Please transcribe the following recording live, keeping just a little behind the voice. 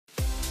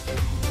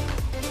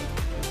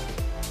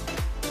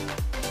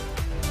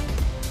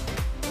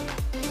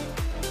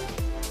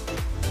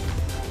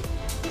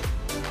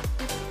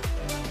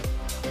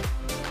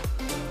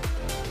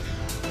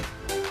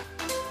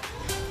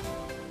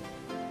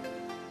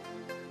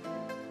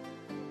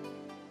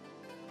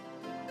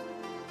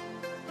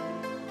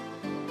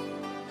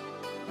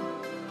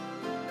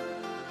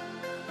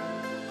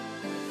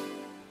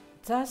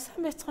За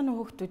сайн байцгаана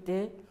уу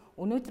хүүхдүүдээ.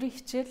 Өнөөдрийн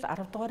хичээл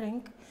 10 дугаар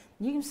анги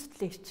нийгэм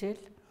судлалын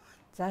хичээл.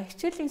 За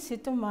хичээлийн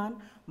сэдэв маань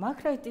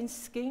макро эдийн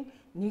засгийн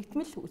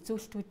нэгдмэл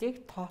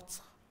үзүүлэлтүүдийг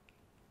тооцох.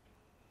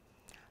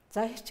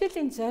 За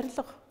хичээлийн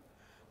зорилго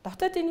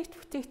дотоодын нийт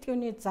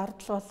бүтээгдэхүүний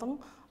зардал болон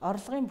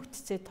орлогын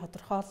бүтцийг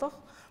тодорхойлох,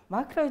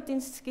 макро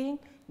эдийн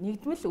засгийн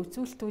нэгдмэл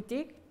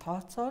үзүүлэлтүүдийг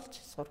тооцоолж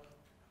сурах.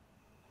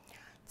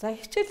 За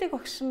хичээлийг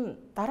багш нь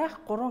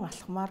дараах 3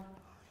 алхмаар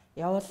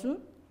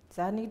явуулна.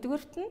 За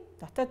нэгдүгээрт нь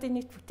дотоодын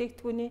нийт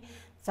бүтээгдэхүүний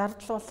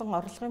зардал болон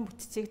орлогын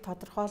бүтцийг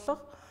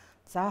тодорхойлох.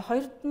 За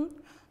хоёрт нь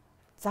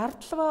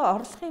зардал ба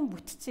орлогын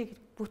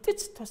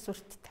бүтэц тус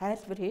бүрт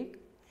тайлбар хийх.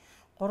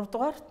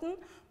 Гуравдугаарт нь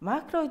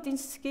макро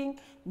эдийн засгийн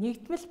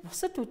нэгдмэл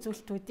бусад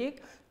үзүүлэлтүүдийг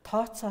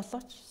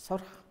тооцоолож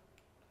сурах.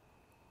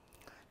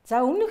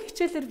 За өмнөх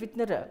хичээлээр бид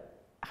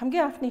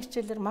хамгийн анхны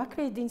хичээлээр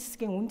макро эдийн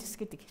засгийн үндэс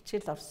гэдэг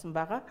хичээл орсон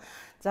байгаа.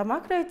 За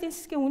макро эдийн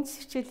засгийн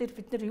үндэс хичээлээр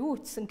бид юу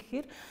үтсэн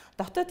гэхээр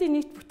дотоодын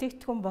нийт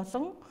бүтээгдэхүүн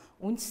болон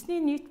үндэсний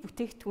нийт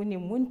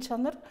бүтээгдэхүүний мөн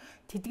чанар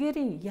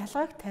тэдгээрийн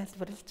ялгааг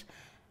тайлбарлаж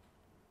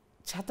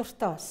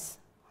чадвартай болсон.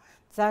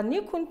 За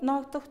нэг хүнд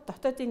ногдох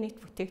дотоодын нийт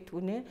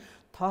бүтээгдэхүүнээ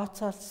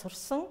тооцоолж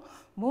сурсан,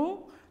 мөн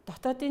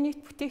дотоодын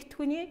нийт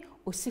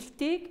бүтээгдэхүүний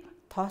өсөлтийг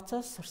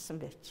тооцоолж сурсан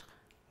байж байгаа.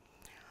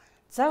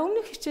 За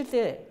өмнөх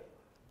хичээлээ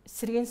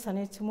эсрэгийн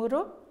саны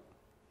цөмөрөө.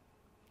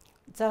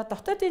 За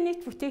дотоодын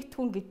нийт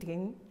бүтээгдэхүүн гэдэг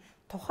нь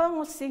тухайн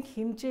улсын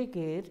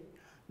хэмжээгээр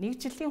нэг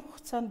жилийн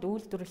хугацаанд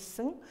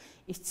үйлдвэрлэсэн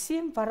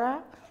эцсийн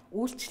бараа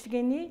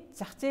үйлчилгээний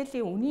зах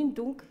зээлийн үнийн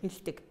дүнг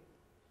хэлдэг.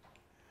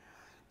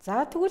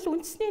 За тэгвэл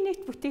үндэсний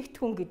нийт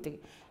бүтээгдэхүүн гэдэг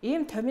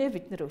ийм томьёо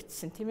бид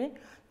үтсэн тийм ээ.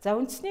 За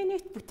үндэсний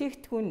нийт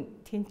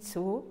бүтээгдэхүүн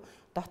тэнцүү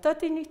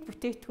дотоодын нийт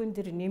бүтээгдэхүүн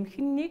дээр нэмэх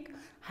нь 1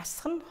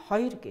 хасах нь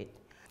 2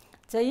 гэдэг.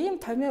 За ийм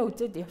томьёо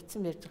үзээд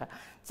явцсан байж байгаа.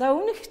 За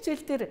өмнөх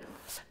хичээл дээр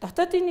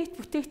дотоодын нийт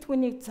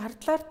бүтээгдэхүүнийг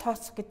зардлаар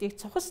тооцох гэдгийг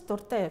цохос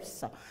дурдаа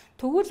явсан.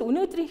 Тэгвэл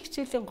өнөөдрийн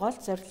хичээлийн гол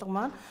зорилго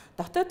маань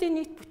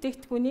дотоодын нийт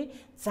бүтээгдэхүүний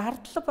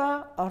зардал ба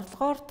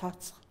орлогоор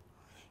тооцох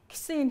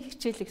гэсэн энэ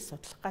хичээлийг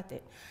судлах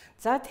гэдэг.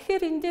 За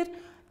тэгэхээр энэ дээр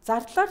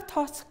зардлаар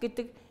тооцох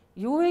гэдэг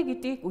юу вэ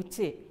гэдгийг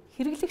үзье.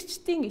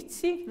 Хэрэглэгчдийн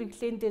эцсийн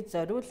хэрэглээндээ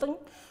зориулан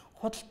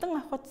худалдан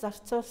авахд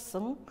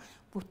зарцуулсан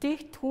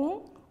бүтээгдэхүүн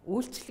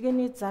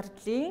үйлчилгээний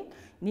зардлын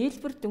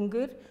нийлбэр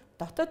дүнгээр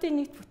дотоодын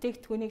нийт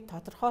бүтээгдэхүүнийг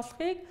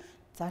тодорхойлохыг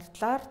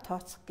зардлаар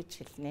тооцох гэж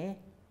хэлнэ.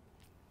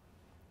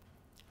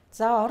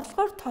 За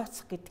орлогоор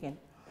тооцох гэдэг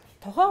нь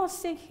тухайн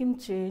улсын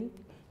хэмжээнд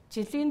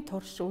жилийн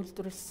турш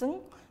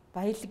үйлдвэрлэсэн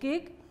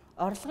баялагийг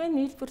орлогын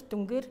нийлбэр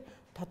дүнгээр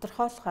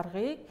тодорхойлох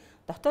аргыг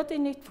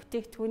дотоодын нийт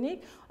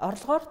бүтээгдэхүүнийг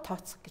орлогоор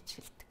тооцох гэж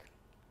хэлдэг.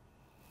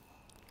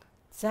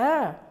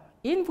 За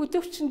энэ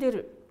бүлэвчин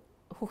дээр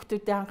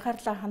хүүхдүүдээ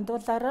анхаарлаа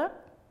хандуулаарай.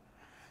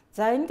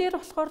 За энэ дээр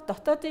болохоор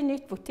дотоодын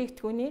нийт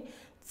бүтээгдэхүүний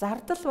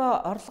зардал ба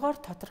орлогоор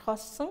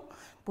тодорхойлсон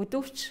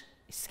бүдүүвч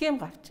схем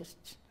гарч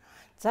ирж байна.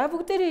 За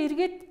бүгдээрээ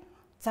эргээд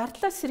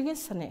зардлаас сэргийн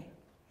саны.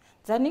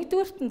 За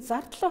нэгдүгээрт нь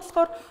зардал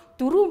болохоор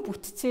 4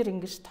 бүтцээр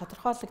ингэж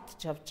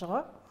тодорхойлогдож явж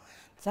байгаа.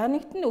 За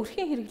нэгт нь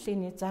өрхийн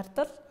хэрэглээний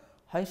зардал,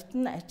 хоёрт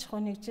нь аж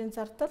ахуй нэгжийн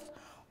зардал,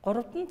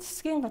 гуравт нь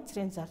засгийн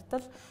газрын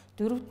зардал,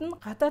 дөрөвт нь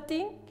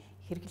гадаадын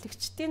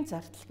хэрэглэгчдийн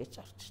зардал гэж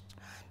орж ирж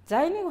байгаа. За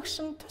энийг багш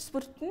нь тус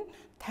бүрт нь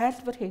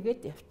тайлбар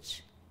хийгээд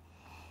явчих.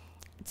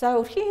 За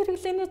өрхийн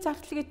хэрэглээний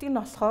зардал гэдэг нь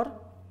болохоор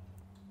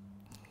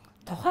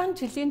тухайн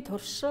жилийн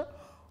турш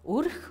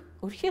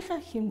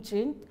өрхийнхээ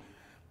хэмжээнд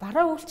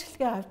бараа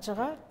үйлчилгээ авж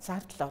байгаа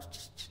зардал орж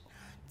ирж байна.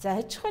 За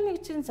аж ахуй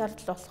нэгжийн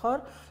зардал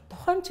болохоор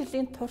тухайн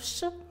жилийн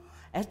турш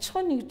аж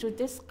ахуй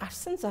нэгжүүдээс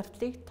гарсан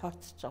зардлыг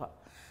тооцож байгаа.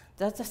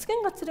 За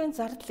засгийн газрын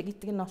зардал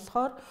гэдэг нь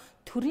болохоор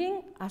төрийн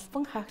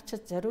албан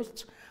хаагчид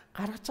зориулж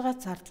гаргаж байгаа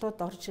зардлууд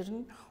орж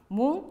ирнэ.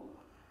 Мөн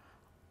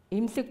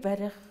эмнэлэг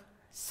барих,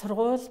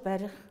 сургууль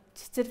барих,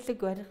 цэцэрлэг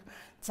барих,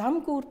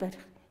 зам гүүр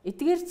барих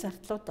эдгээр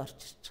зардлууд орж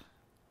ирж байгаа.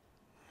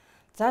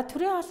 За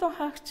төрийн албан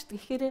хаагчид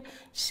гэхээр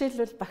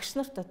жишээлбэл багш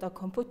нарт одоо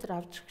компьютер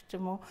авч өгч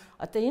юм уу?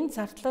 Одоо энэ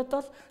зардлууд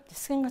бол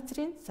засгийн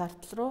газрын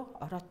зардал руу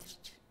ороод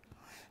ирж байна.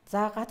 За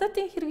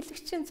гадаадын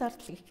хэрэглэгчийн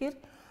зардал гэхээр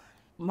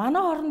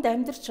манай оронд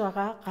амьдарч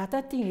байгаа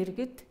гадаадын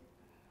иргэд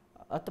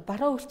одоо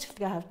бараа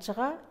үйлчилгээ авж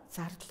байгаа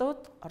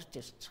зардлууд орж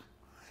ирж байгаа.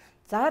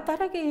 За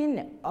дараагийн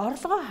энэ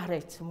орлогоо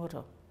харъя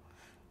цөмөрөө.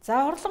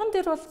 За орлогон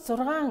дээр бол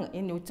 6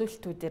 энэ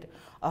үзүүлэлтүүдээр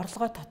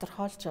орлогоо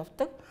тодорхойлж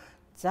явдаг.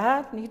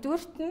 За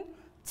нэгдүгээрт нь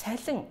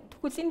цалин.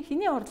 Тэгвэл энэ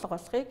хэний орлого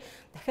болохыг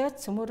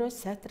дахиад цөмөрөө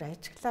сайтар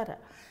ажиглаарай.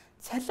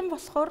 Цалин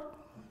болохоор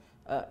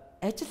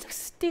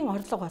ажилчдын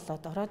орлого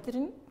болоод ороод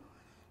ирнэ.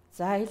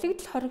 За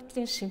илэгдэл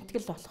хоригдлын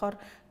шимтгэл болохоор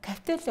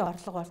капиталын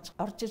орлого болж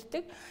орж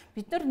ирдэг.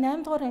 Бид нар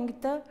 8 дугаар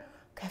ангидаа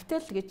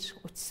капитал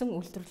гэж үтсэн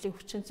үйлдвэрлэлийн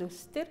хүчин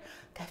зүйлсээр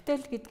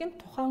капитал гэдэг нь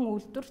тухайн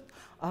үйлдвэрт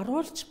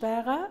оруулж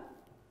байгаа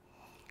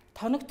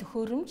тоног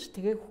төхөөрөмж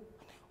тэгээ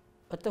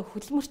одоо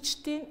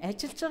хөдөлмөрчдийн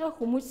ажиллаж байгаа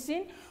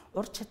хүмүүсийн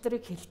ур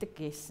чадрыг хэлдэг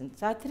гэсэн.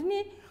 За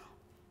тэрний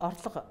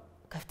орлого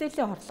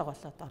капиталын орлого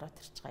болоод ороод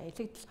ирж байгаа.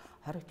 Илэгдэл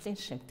хоригдлын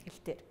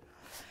шимтгэл дээр.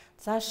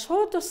 За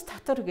шууд ус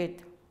татвар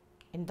гэдэг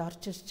энд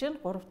орж ирж байна.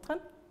 3 дахь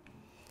нь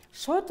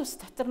Шууд ус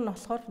татвар нь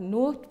болохоор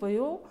нөөт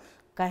буюу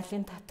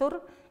галын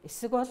татвар,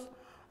 эсвэл бол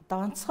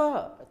онцгой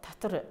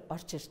татвар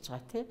орж ирж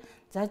байгаа тий.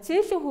 За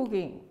зээлийн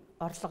хүүгийн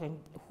орлого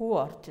энд хүү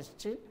орж ирж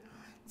байна.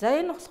 За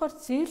энэ болохоор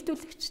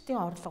зээлдүүлэгчдийн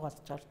орлого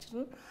болж орж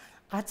ирнэ.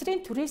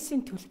 Газрын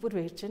түрээсийн төлбөр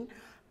байж байна.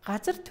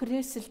 Газар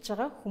түрээсэлж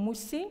байгаа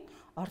хүмүүсийн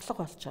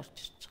орлого болж орж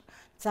ирж байгаа.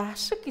 За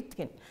ашиг гэдэг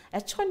нь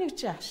аж ахуй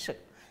нэгжийн ашиг.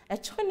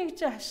 Аж ахуй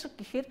нэгжийн ашиг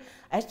гэхээр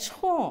аж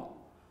ахуй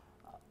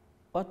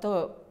одоо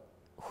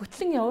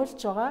хөтлөн явуулж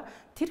байгаа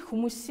тэр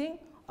хүмүүсийн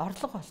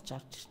орлого болж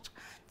орж ирж байгаа.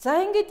 За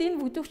ингээд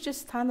энэ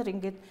бүдүүчээс та нар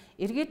ингээд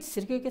эргээд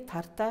сэргээгээд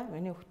тардаа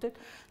миний хүүхдүүд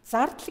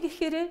зардал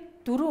гэхээр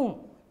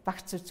 4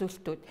 багц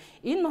үзүүлэлтүүд.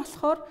 Энэ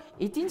болохоор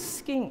эдийн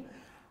засгийн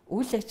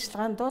үйл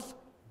ажиллагаанд бол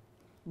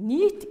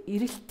нийт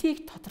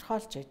эрэлтийг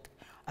тодорхойлж байдаг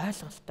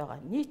ойлголт байгаа.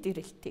 Нийт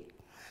эрэлтийг.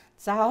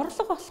 За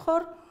орлого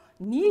болохоор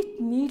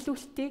нийт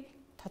нийлүүлэлтийг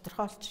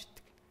тодорхойлж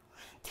байдаг.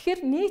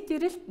 Тэгэхээр нийт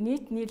эрэлт,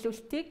 нийт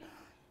нийлүүлэлтийг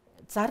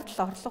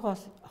зардал орлого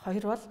бол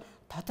хоёр бол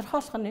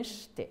тодорхойлох нь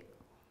шүү дээ.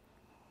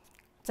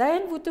 За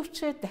энэ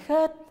бүдүүчээ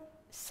дахиад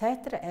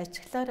сайтар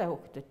ажиглаарай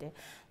хүүхдүүдээ.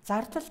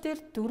 Зардал дээр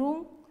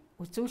 4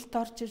 үзүүлэлт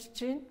орж ирж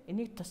байна.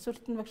 Энийг тус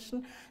үрдэн багш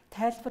нь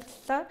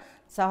тайлбарлалаа.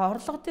 За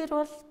орлого дээр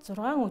бол 6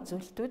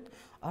 үзүүлэлтүүд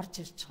орж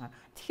ирж байгаа.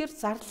 Тэгэхээр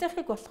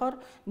зарлахыг болохоор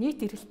нийт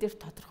эрэлтээр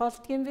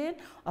тодорхойлдог юм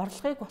байна.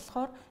 Орлогыг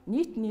болохоор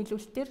нийт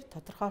нийлүүлэлтээр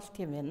тодорхойлдог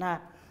юм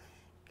байна.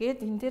 Гэт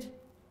энэ дээр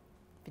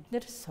бид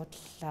нэр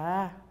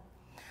судлаа.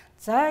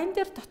 За энэ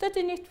дээр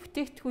дотоодын нийт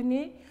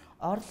бүтээгдэхүүний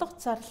орлого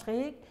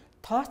зарлагыг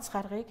тооц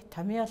гаргыг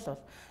томьёолвол.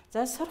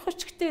 За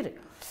сурахчг дээр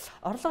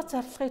орлого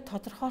зарлагыг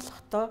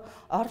тодорхойлохдоо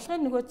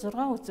орлогын нөгөө 6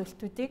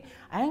 үзүүлэлтүүдийг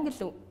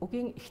англи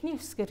үгийн эхний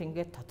үсгээр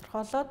ингээд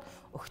тодорхойлоод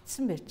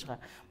өгсөн байж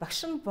байгаа.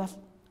 Багш нь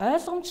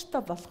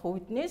ойлгомжтой болох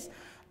үүднээс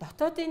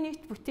дотоодын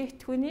нийт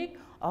бүтээгдэхүүнийг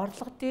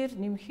орлого дээр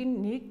нэмэх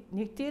нь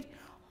нэг дээр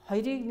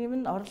 2-ыг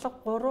нэмнэ, орлого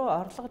 3,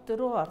 орлого 4,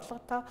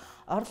 орлого 5,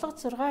 орлого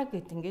 6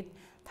 гэд ингээд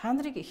та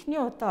нарыг эхний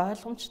удаа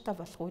ойлгомжтой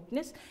болох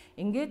үүднээс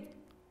ингээд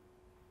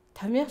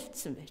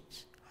томьёолцсон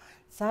байж.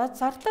 За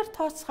зардлаар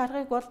тооцох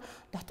аргыг бол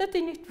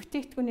дотоодын нийт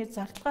бүтээгдэхүүний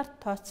зарлагаар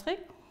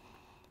тооцохыг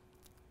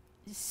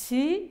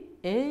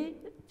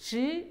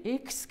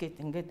CAGX гэдэг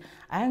ингээд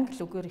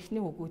англи үгээр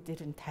эхний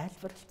үгүүдээр нь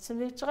тайлбарлагдсан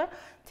байж байгаа.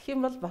 Тэгэх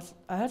юм бол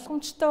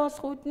ойлгомжтой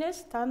болох үүднээс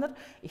та нар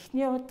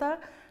эхний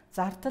удаа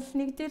зардал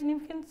 1 дээр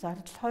нэмэх нь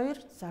зардал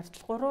 2,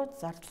 зардал 3,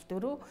 зардал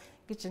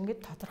 4 гэж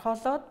ингээд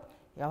тодорхойлоод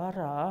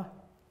яваарай.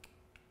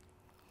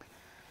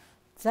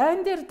 За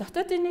энэ дээр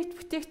дотоодын нийт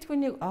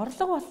бүтээгдэхүүнийг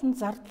орлого болон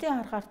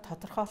зардлын аргаар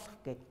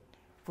тодорхойлох гэдэг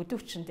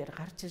бүдүүчин дээр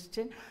гарч ирж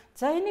байна.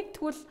 За энийг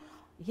тэгвэл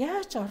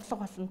яаж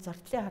орлого болон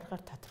зардлын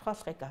аргаар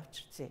тодорхойлохыг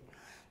авч үзье.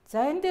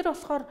 За энэ дээр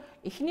болохоор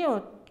эхний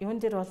юун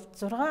дээр бол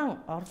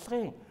 6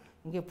 орлогын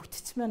ингээ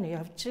бүтц маань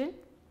явж байна.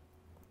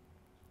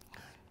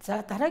 За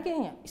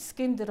дараагийн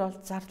схем дээр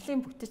бол зардлын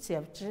бүтэц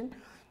явж байна.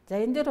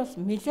 За энэ дээр бол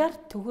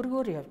миллиард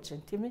төгрөгөөр явж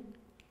байна, тийм ээ.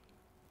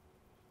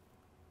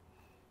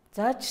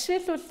 За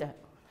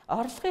жишээлбэл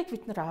орлогыг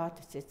бид нар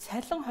аваад үзье.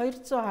 Цалин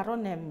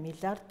 218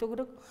 миллиард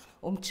төгрөг,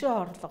 өмчийн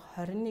орлого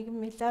 21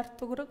 миллиард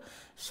төгрөг,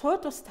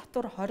 шууд ус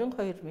татвар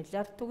 22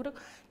 миллиард төгрөг,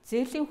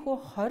 зээлийн хүү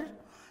 20,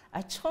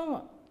 аж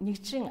ахуйн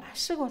нэгжийн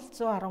ашиг бол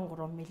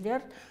 113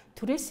 миллиард,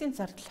 түрээсийн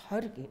зардал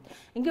 20 гээд.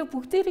 Ингээ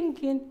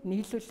бүгдээрингийн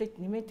нийлүүлээд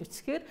нэмээд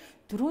үцхээр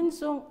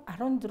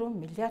 414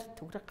 миллиард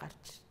төгрөг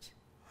гарч ирж байна.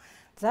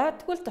 За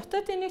тэгвэл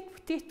дотоодын нийт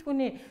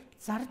бүтээгдэхүүний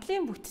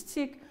зардлын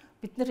бүтцийг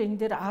бид нар энэ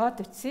дээр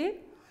аваад үзье.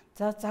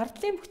 За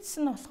зардлын бүтц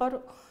нь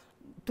болохоор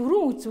 4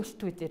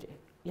 үзүүлэлтүүдээр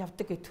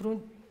явдаг гэх түрүүн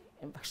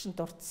багш нь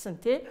дурдсан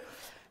тий.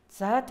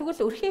 За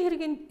тэгвэл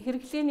өрхийн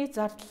хэрэглээний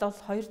зардал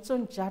бол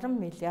 260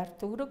 миллиард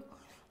төгрөг,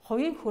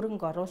 хувийн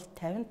хөрөнгө оруулалт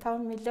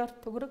 55 миллиард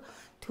төгрөг,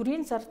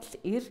 төрийн зардал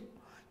 90,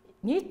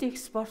 нийт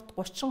экспорт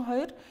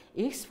 32,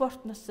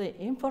 экспортноос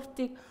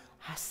импортыг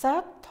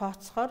хасаад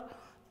тооцохоор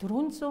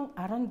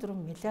 414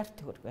 миллиард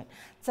төгрөг байна.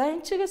 За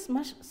энэ чигээс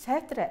маш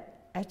сайтар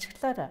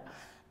ажиглаарай.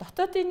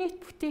 Дотоодын нийт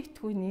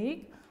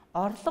бүтээгдэхүүнийг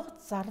орлого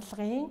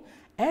зарлагын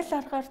аль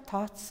аргаар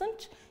тооцсон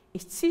ч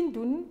эцсийн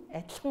дүн нь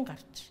адилхан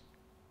гарч.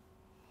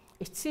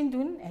 Эцсийн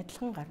дүн нь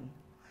адилхан гарна.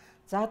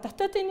 За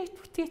дотоодын нийт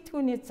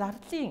бүтээгдэхүүний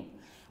зардлын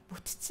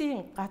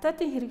бүтцийн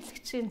гадаадын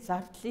хэрэглэгчийн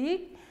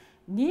зардлыг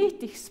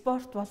нийт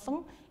экспорт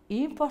болон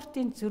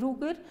импортын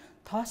зөрүүгээр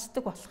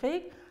тооцдог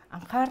болохыг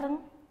анхааран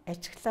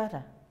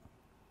ажиглаарай.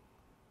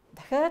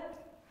 Дахиад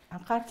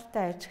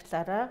анхааралтай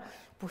ажиглаарай.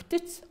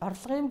 Бүтэц,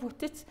 орлогын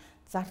бүтэц,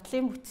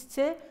 зардлын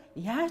бүтцээ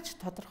яаж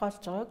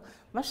тодорхойлж байгааг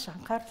маш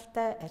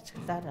анхааралтай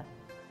ажиглаарай.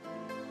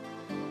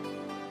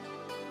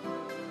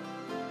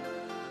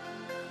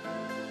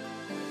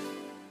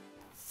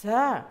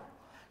 За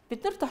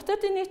бид нар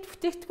дотоодын нийт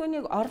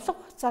бүтээгдэхүүнийг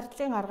орлого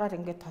зардлын аргаар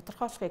ингээд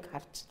тодорхойлохыг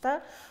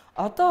харжлаа.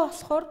 Одоо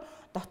болохоор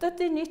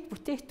дотоодын нийт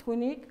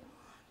бүтээгдэхүүнийг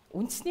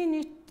үндэсний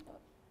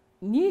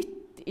нийт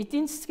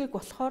эдийн засгийг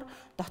болохоор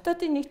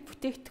дотоодын нийт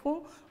бүтээгдэхүүн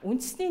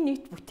үндэсний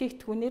нийт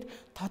бүтээгдэхүүнээр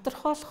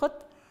тодорхойлоход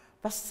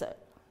бас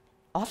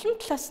олон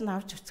талаас нь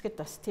авч үзэхэд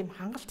бас тийм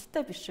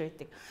хангалттай биш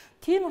байдаг.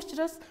 Тийм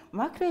учраас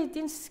макро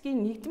эдийн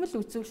засгийн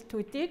нэгдмэл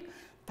үзүүлэлтүүдийг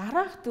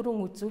дараах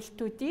дөрвөн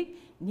үзүүлэлтүүдийг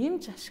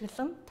нэмж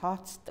ашиглан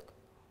тооцдог.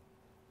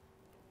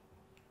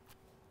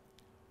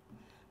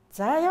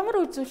 За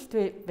ямар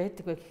үзүүлэлт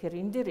байдаг вэ гэхээр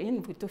энэ дээр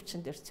энэ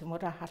бүдүүчин дээр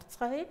цөмөрөө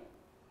харцгаая.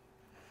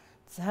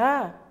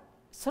 За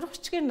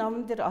сурагчгийн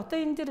номон дээр одоо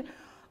энэ дээр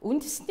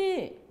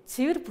үндэсний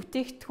цэвэр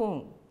бүтээгдэхүүн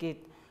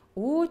гэд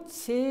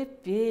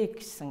ÜЦБ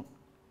гэсэн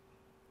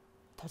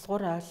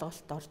тулгуур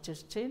ойлголт орж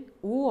ирж байна.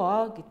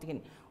 ÜО гэдэг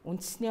нь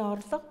үндэсний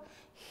орлого,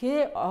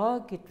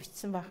 ХО гэд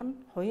бичсэн байх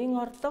нь хувийн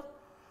орлого.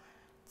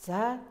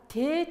 За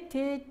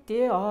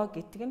ТТДО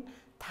гэдэг нь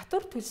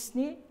татвар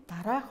төлсний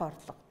дараах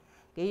орлого.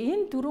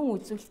 Энэ дөрвөн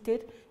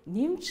үзүүлэлтээр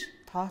нэмж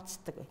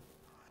тооцдог.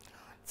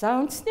 За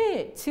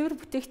үндэсний цэвэр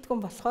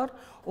бүтээгдэхүүн болохоор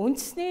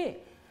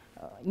үндэсний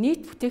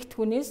нийт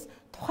бүтээгдэхүүнээс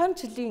тухайн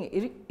жилийн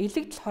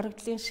элэгдэл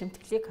хоригдлын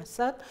шимтгэлийг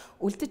хасаад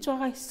үлдэж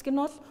байгаа хэсэг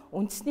нь бол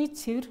үндэсний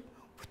цэвэр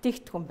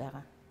бүтээгдэхүүн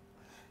байгаа.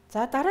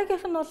 За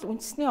дараагийнх нь бол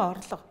үндэсний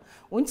орлого.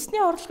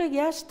 Үндэсний орлогыг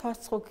яаж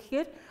тооцох вэ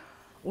гэхээр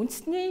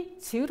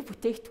үндэсний цэвэр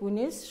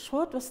бүтээгдэхүүнээс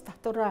шууд бус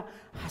татвараа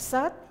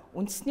хасаад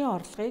үндэсний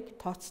орлогыг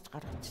тооцож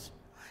гаргаж байна.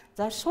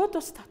 За шууд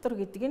бус татвар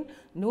гэдэг нь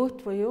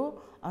нөөт буюу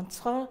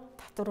онцгой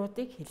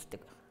татваруудыг хэлдэг.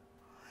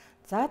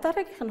 За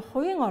дараагийнх нь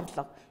хувийн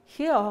орлого.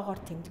 ХО-гоор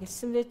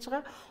тэмдэглэсэн байж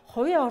байгаа.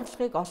 Хувийн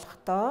орлогыг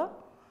олохдоо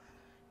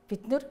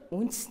бид нэр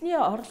үндэсний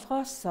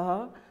орлогоос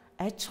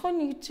аж ахуй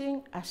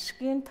нэгжийн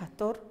ашигын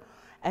татвар,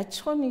 аж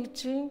ахуй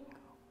нэгжийн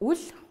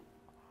үл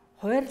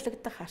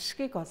хуваарлагдах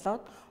ашигыг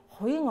олоод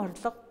хувийн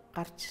орлого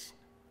гарч ирнэ.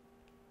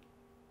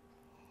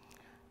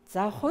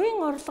 За хувийн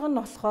орлого нь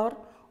болохоор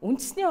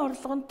үндэсний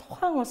орлого нь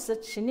тухайн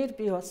улсад шинээр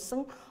бий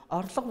болсон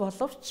орлого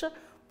боловч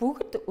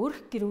бүгд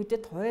өрх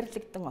гэрүүдэд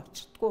хуваарлагдсан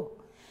очтгүй.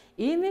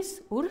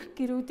 Иймээс өрх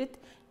гэрүүдэд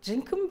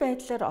жинхэнэ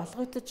байдлаар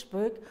олгогдож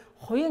буйг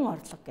хувийн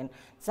орлого гэнэ.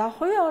 За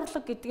хувийн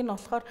орлого гэдэг нь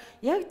болохоор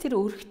яг тэр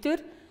өрхтөр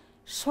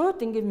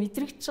шууд ингэ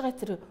мэдрэгдэж байгаа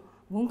тэр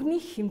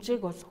мөнгөний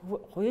хэмжээг бол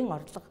хувийн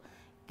орлого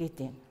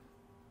гэдэг юм.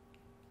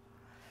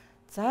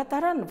 За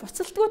дараа нь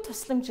буцалтгүй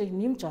тусламжийг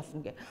нэмж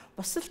олно гэ.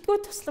 Буцалтгүй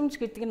тусламж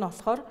гэдэг нь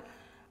болохоор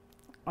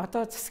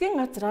одоо засгийн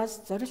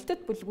газраас зорилттой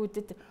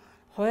бүлгүүдэд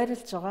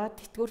хуваарлж байгаа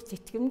тэтгэвэр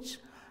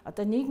тэтгэмж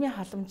одоо нийгмийн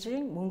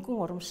халамжийн мөнгөн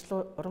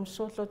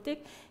урамшууллуудыг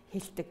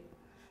хэлдэг.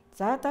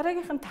 За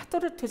дараагийнх нь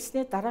татвар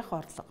төлсний дараах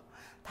орлого.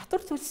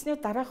 Татвар төлсний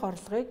дараах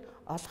орлогыг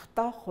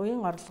олохдоо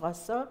хувийн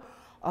орлогоос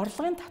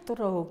орлогын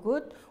татвараа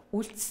өгөөд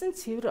үлдсэн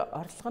цэвэр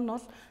орлого нь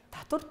бол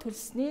татвар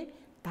төлсний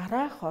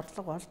дараах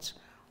орлого болж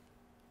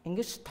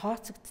ингэж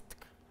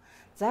тооцогддог.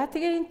 За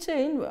тэгээ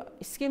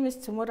энэ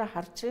схемээс цөмөрө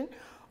харж байна.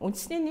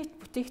 Үндэсний нийт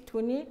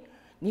бүтээгдэхүүний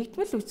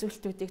нэгдмэл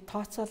үзүүлэлтүүдийг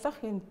тооцоолох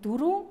энэ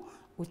дөрвөн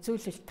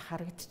үзүүлэлт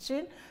харагдаж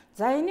байна.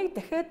 За энийг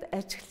дахиад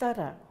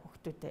ажиглаарай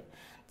хүүхдүүдээ.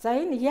 За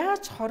энэ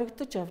яаж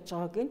хоригдож явж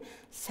байгааг нь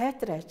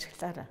сайтар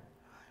ажиглаарай.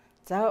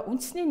 За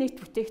үндэсний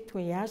нийт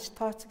бүтээгдэхүүн яаж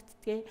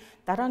тооцогддгийг,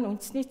 дараа нь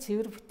үндэсний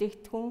цэвэр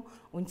бүтээгдэхүүн,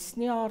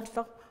 үндэсний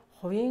орлого,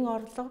 хувийн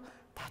орлого,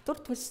 татвар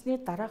төлсний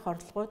дараах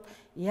орлогууд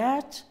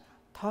яаж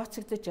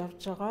тооцогдож явж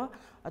байгаа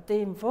одоо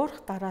ийм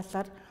буурах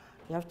дараалал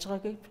явж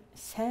байгааг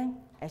сайн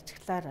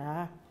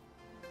ажиглаарай.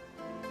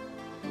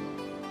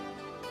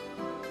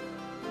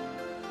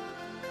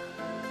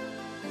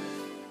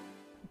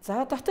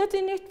 За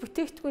дотоодын нийт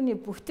бүтээгдэхүүний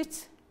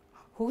бүтэц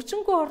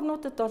хөгжингүй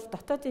орнуудад бол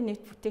дотоодын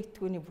нийт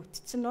бүтээгдэхүүний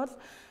бүтэц нь бол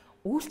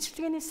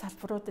үйлчилгээний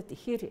салбаруудад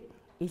ихээр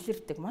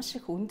илэрдэг, маш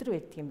их өндөр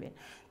байдаг юм байна.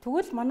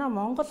 Тэгвэл манай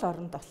Монгол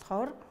оронд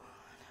болохоор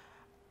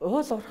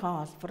уул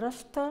уурхайн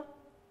олборлолт,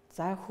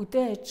 за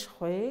хөдөө аж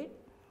ахуй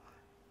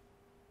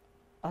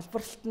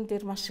олборлолтын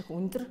дээр маш их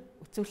өндөр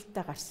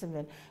үзүүлэлттэй гарсан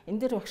байна. Энэ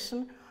дээр багш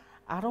нь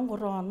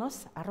 13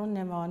 оноос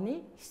 18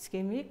 оны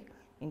схемийг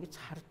ингэж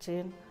харж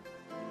байна.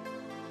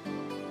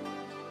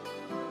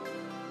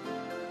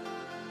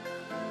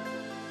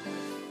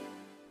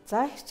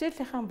 За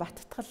хичээлийнхэн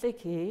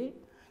баттгалыг хий.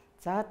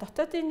 За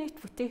дотоодын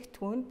нийт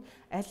бүтээгдэхүүнд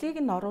алийг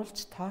нь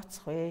оруулж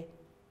тооцох вэ?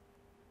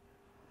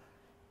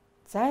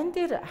 За энэ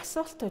дээр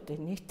асуултууд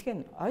байна. Нэгтгэх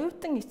нь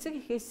оюутан эцэг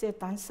эхээсээ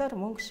дансаар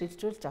мөнгө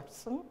шилжүүлж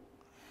авсан,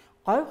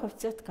 говь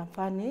хувьцаат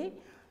компани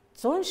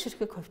 100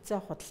 ширхэг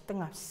хувьцаа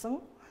худалдан авсан,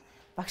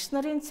 багш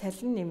нарын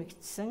цалин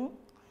нэмэгдсэн,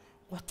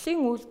 гутлын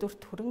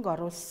үйлдвэрт хөрөнгө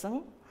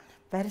оруулсан,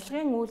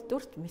 барилгын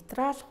үйлдвэрт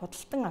материал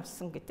худалдан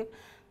авсан гэдэг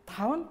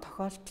 5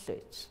 тохиолдол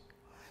байж.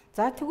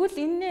 За тэгвэл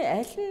энэ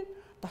аль нь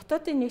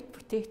дотоодын нийт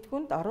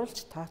бүтээгдэхүүнд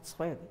оруулж тооцох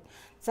вэ?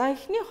 За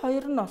эхний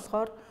хоёр нь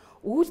болохоор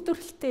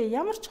үйлдвэрлэлтэй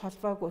ямар ч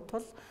холбоогүй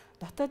тул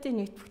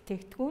дотоодын нийт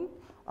бүтээгдэхүүнд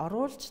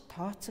оруулж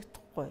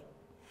тооцогдохгүй.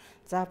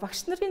 За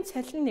багш нарын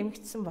цалин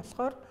нэмэгдсэн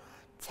болохоор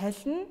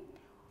цалин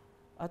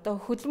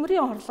одоо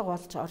хөдөлмөрийн орлого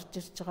болж орж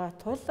ирж байгаа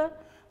тул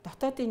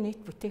дотоодын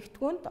нийт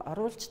бүтээгдэхүүнд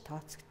оруулж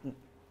тооцогдно.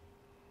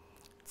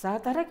 За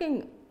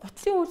дараагийн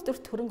гутлын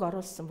үйлдвэрт хөрөнгө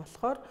оруулсан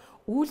болохоор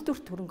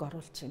үйлдвэрт хөрөнгө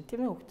оруулж байна,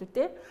 тийм ээ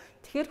хүүхдүүдээ.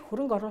 Тэгэхээр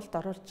хөрөнгө оруулалт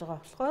оруулж байгаа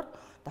болохоор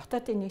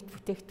дотоодын нийт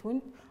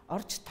бүтээгдэхүүнд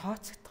орж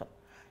тооцогдох.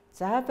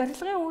 За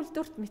барилгын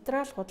үйлдвэрт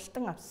материал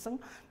худалдан авсан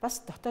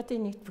бас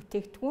дотоодын нийт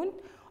бүтээгдэхүүнд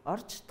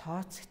орж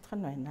тооцогдох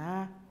нь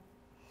байна.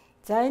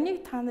 За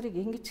энийг та нарыг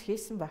ингэж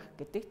хийсэн байх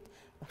гэдэгт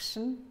багш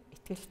нь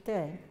итгэлтэй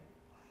байна.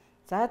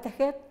 За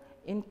дахиад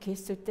энэ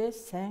кейсүүдээ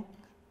сайн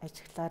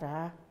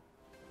ажиглаарай.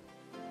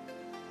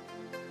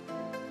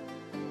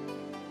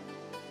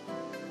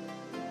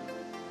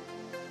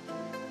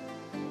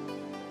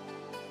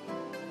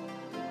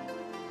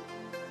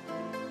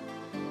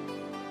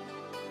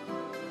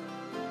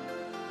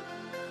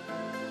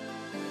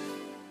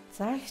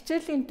 За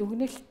хичээлийн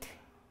дүгнэлт.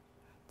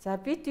 За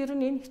бид ер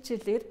нь энэ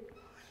хичээлээр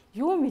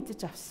юу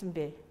мэдэж авсан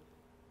бэ?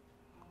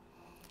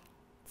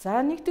 За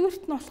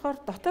нэгдүгüүрт нь болохоор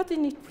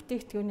дотоодын нийт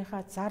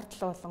бүтээгдэхүүнийхээ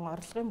зардал болон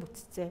орлогын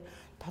бүтцээ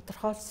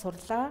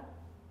тодорхойлсурлаа.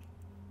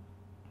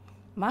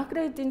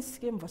 Макро эдийн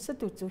засгийн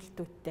бусад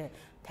үзүүлэлтүүдтэй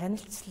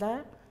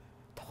танилцлаа.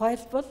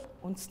 Тухайлбал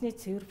үндэсний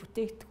цэвэр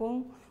бүтээгдэхүүн,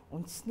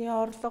 үндэсний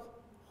орлого,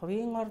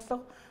 хувийн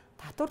орлого,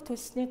 татвар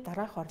төлсний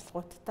дараах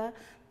орлогуудтай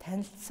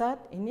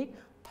танилцаад энийг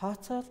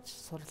тооцоолж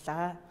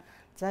сурлаа.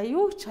 За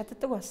юу ч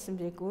чаддаг болсон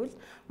бэ гэвэл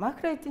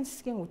макро эдийн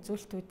засгийн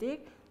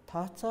үзүүлэлтүүдийг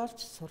тооцоолж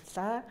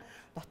сурлаа.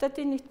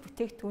 Дотоодын нийт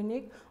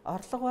бүтээгдэхүүнийг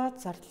орлого ба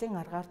зардлын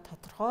аргаар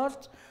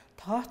тодорхойлж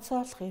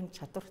тооцоолох юм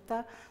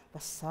чадвартай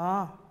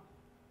болсон.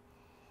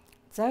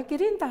 За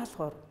гэрийн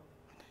даалгавар.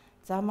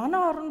 За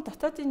манай орн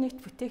дотоодын нийт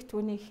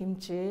бүтээгдэхүүний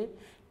хэмжээ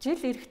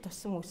жил ирэх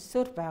тусам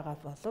өссөөр байгаа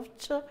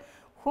боловч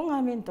хүн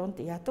амын дунд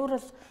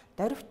ядуурл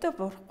дорвитой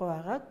буурахгүй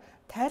байгааг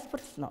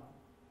тайлбарлана.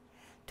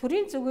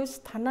 Төрийн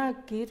зүгээс танаа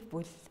гэр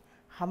бүл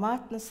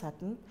хамаатан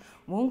саданд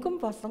мөнгөн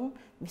болон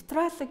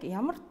материалыг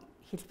ямар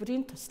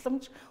хэлбэрийн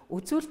тусламж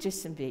үзүүлж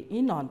исэн бэ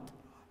энэ онд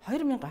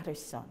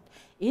 2019 онд.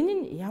 Энэ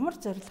нь ямар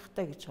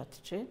зорилготой гэж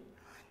бодож байна?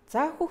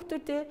 За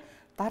хүүхдүүдээ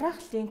дараах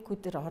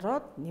линкүүдээр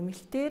ороод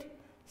нэмэлтээр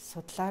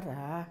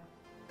судлаарай.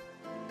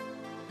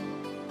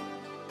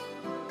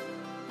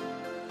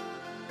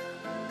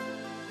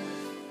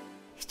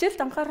 Хичээлд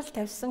анхаарал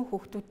тавьсан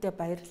хүүхдүүдтэй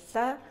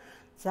баярлалаа.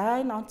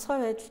 За энэ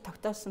онцгой байдал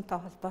тогтоосонтой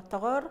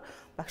холбоотойгоор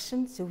багш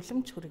нь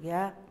зөвлөмж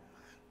хүргье.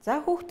 За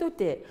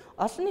хүүхдүүдээ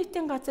олон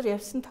нийтийн газар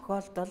явсан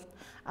тохиолдолд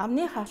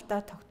амны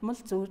хаалтаа тогтмол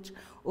зүүж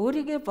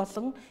өөрийгөө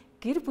болон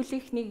гэр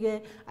бүлийнхнийгээ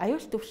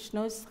аюулт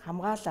өвчнөөс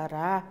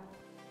хамгаалаарай.